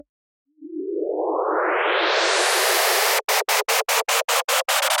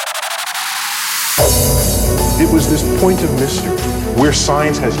It was this point of mystery where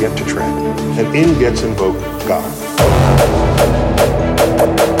science has yet to tread, and in gets invoked God.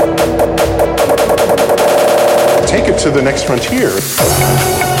 Take it to the next frontier.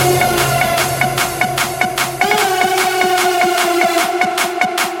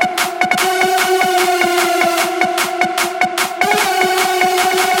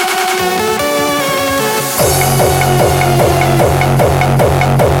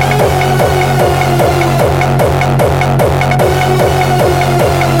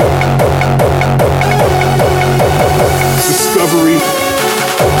 Discovery.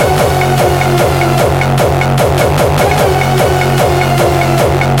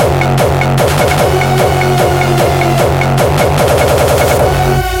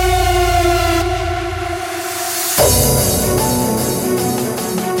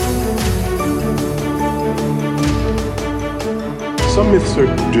 Some myths are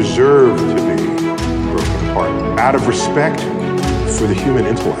deserved to be broken apart out of respect for the human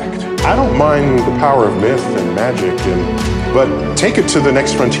intellect. I don't mind the power of myth and magic, but take it to the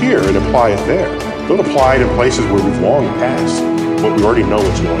next frontier and apply it there. Don't apply it in places where we've long passed what we already know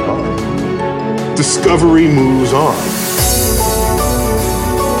what's going on. Discovery moves on.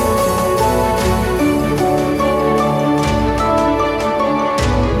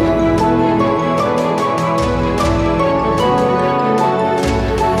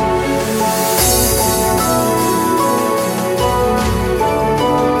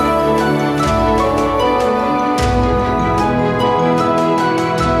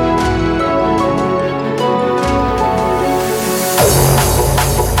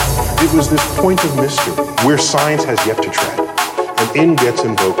 It was this point of mystery where science has yet to tread, and in gets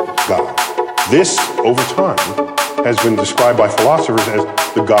invoked God. This, over time, has been described by philosophers as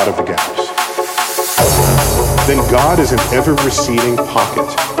the God of the gaps. Then God is an ever-receding pocket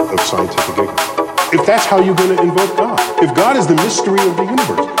of scientific ignorance. If that's how you're going to invoke God, if God is the mystery of the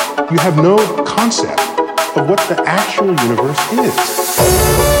universe, you have no concept of what the actual universe is.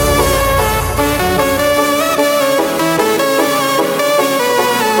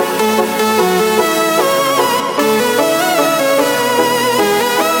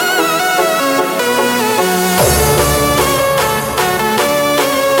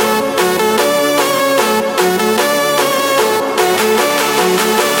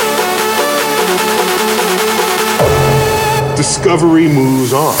 Discovery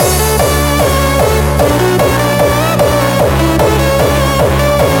moves on.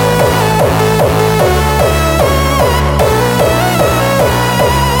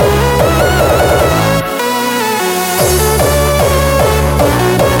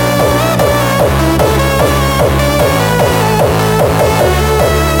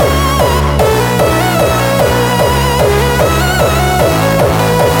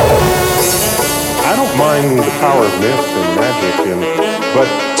 I don't mind the power of myth and magic, but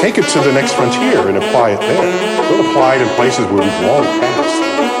take it to the next frontier and apply it there. Don't apply it in places where we've long passed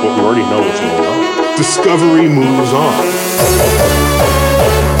what we already know what's going on. Discovery moves on.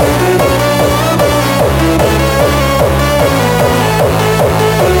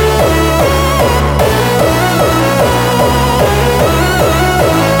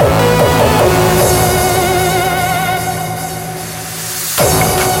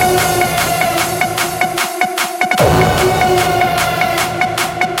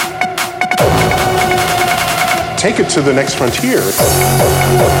 Take it to the next frontier.